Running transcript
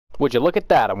Would you look at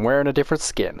that, I'm wearing a different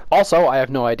skin. Also, I have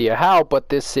no idea how, but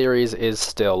this series is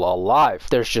still alive.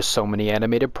 There's just so many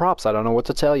animated props, I don't know what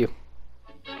to tell you.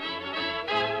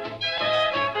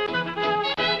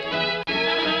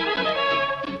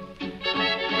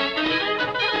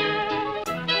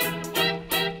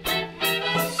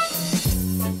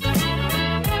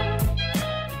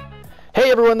 Hey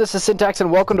everyone, this is Syntax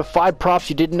and welcome to 5 Props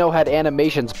You Didn't Know Had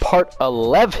Animations Part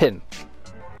 11.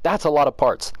 That's a lot of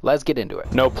parts. Let's get into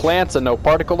it. No plants and no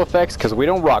particle effects, because we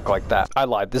don't rock like that. I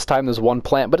lied. This time there's one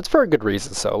plant, but it's for a good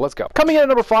reason, so let's go. Coming in at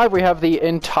number 5, we have the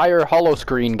entire holo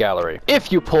screen gallery.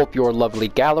 If you pull up your lovely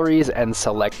galleries and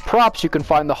select props, you can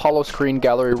find the holo screen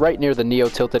gallery right near the Neo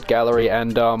Tilted gallery,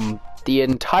 and the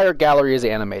entire gallery is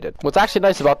animated. What's actually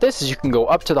nice about this is you can go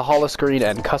up to the holo screen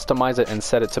and customize it and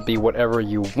set it to be whatever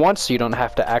you want, so you don't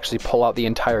have to actually pull out the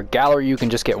entire gallery. You can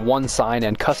just get one sign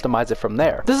and customize it from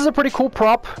there. This is a pretty cool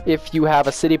prop if you have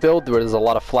a city build where there's a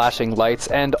lot of flashing lights,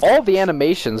 and all the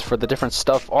animations for the different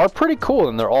stuff are pretty cool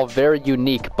and they're all very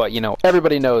unique, but you know,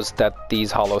 everybody knows that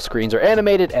these holo screens are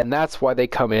animated and that's why they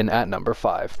come in at number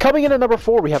 5. Coming in at number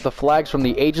 4, we have the flags from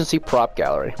the agency prop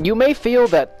gallery. You may feel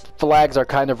that flags are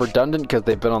kind of redundant because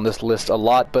they've been on this list a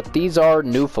lot, but these are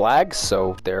new flags,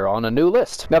 so they're on a new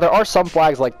list. Now, there are some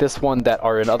flags like this one that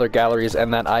are in other galleries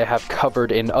and that I have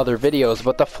covered in other videos,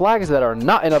 but the flags that are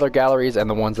not in other galleries and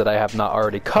the ones that I have not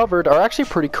already covered are actually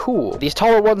pretty cool. These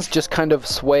taller ones just kind of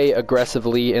sway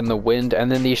aggressively in the wind, and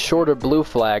then these shorter blue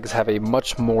flags have a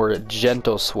much more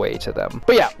gentle sway to them.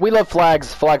 But yeah, we love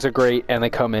flags. Flags are great, and they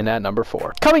come in at number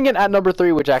 4. Coming in at number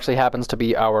 3, which actually happens to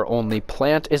be our only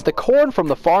plant, is the corn from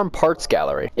the farm parts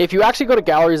gallery. If you actually go to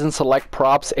galleries and select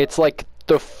props, it's like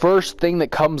the first thing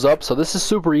that comes up, so this is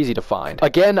super easy to find.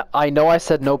 Again, I know I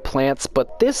said no plants,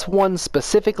 but this one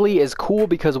specifically is cool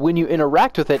because when you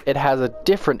interact with it, it has a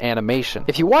different animation.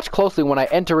 If you watch closely, when I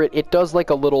enter it, it does like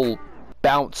a little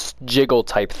bounce jiggle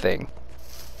type thing.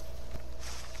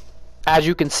 As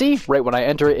you can see, right when I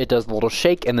enter it, it does a little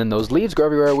shake, and then those leaves go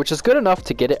everywhere, which is good enough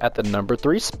to get it at the number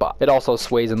 3 spot. It also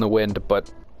sways in the wind,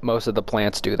 but most of the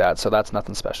plants do that, so that's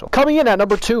nothing special. Coming in at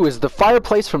number 2 is the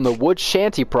fireplace from the wood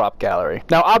shanty prop gallery.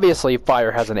 Now, obviously,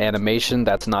 fire has an animation.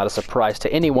 That's not a surprise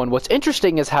to anyone. What's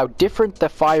interesting is how different the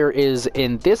fire is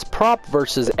in this prop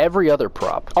versus every other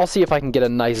prop. I'll see if I can get a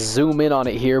nice zoom in on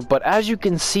it here, but as you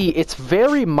can see, it's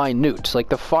very minute. Like,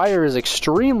 the fire is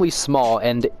extremely small,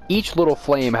 and each little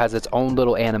flame has its own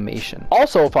little animation.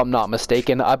 Also, if I'm not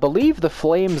mistaken, I believe the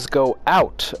flames go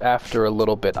out after a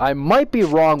little bit. I might be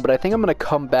wrong, but I think I'm going to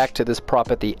come back to this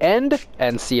prop at the end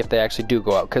and see if they actually do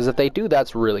go out, because if they do,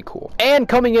 that's really cool. And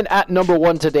coming in at number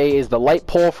 1 today is the light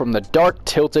pole from the dark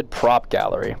tilted prop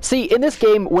gallery. See, in this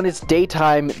game, when it's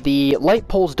daytime, the light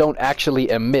poles don't actually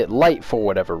emit light for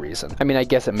whatever reason. I mean, I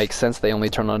guess it makes sense, they only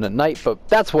turn on at night, but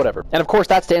that's whatever. And of course,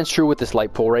 that stands true with this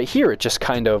light pole right here. It just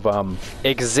kind of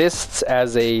exists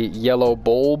as a yellow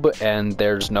bulb, and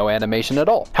there's no animation at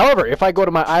all. However, if I go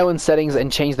to my island settings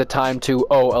and change the time to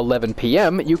 11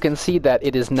 p.m., you can see that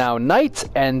it is now night,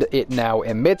 and it now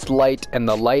emits light, and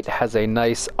the light has a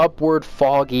nice upward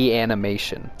foggy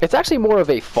animation. It's actually more of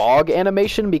a fog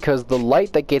animation because the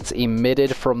light that gets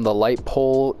emitted from the light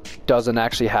pole doesn't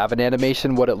actually have an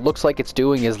animation. What it looks like it's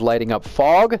doing is lighting up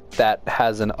fog that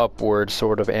has an upward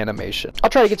sort of animation. I'll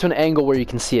try to get to an angle where you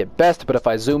can see it best, but if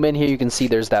I zoom in here, you can see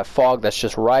there's that fog that's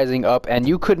just rising up, and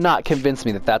you could not convince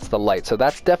me that that's the light, so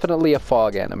that's definitely a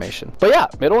fog animation. But yeah,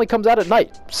 it only comes out at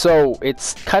night, so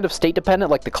it's kind of state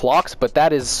dependent like the clocks, but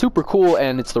that is super cool,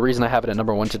 and it's the reason I have it at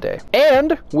number 1 today.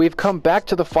 And we've come back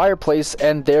to the fireplace,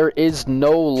 and there is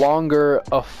no longer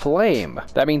a flame.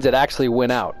 That means it actually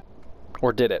went out.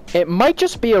 Or did it? It might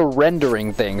just be a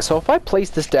rendering thing, so if I place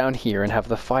this down here and have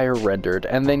the fire rendered,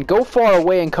 and then go far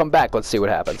away and come back, let's see what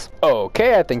happens.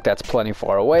 Okay, I think that's plenty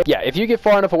far away. Yeah, if you get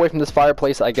far enough away from this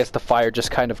fireplace, I guess the fire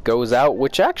just kind of goes out,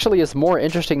 which actually is more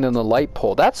interesting than the light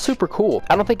pole. That's super cool.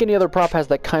 I don't think any other prop has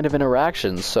that kind of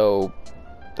interaction, so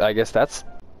I guess that's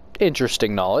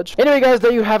interesting knowledge. Anyway guys,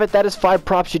 there you have it. That is 5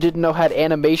 props you didn't know had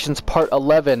animations part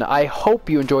 11. I hope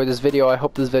you enjoyed this video. I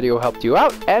hope this video helped you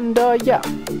out, and yeah,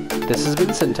 this has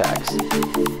been Syntax.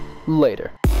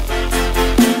 Later.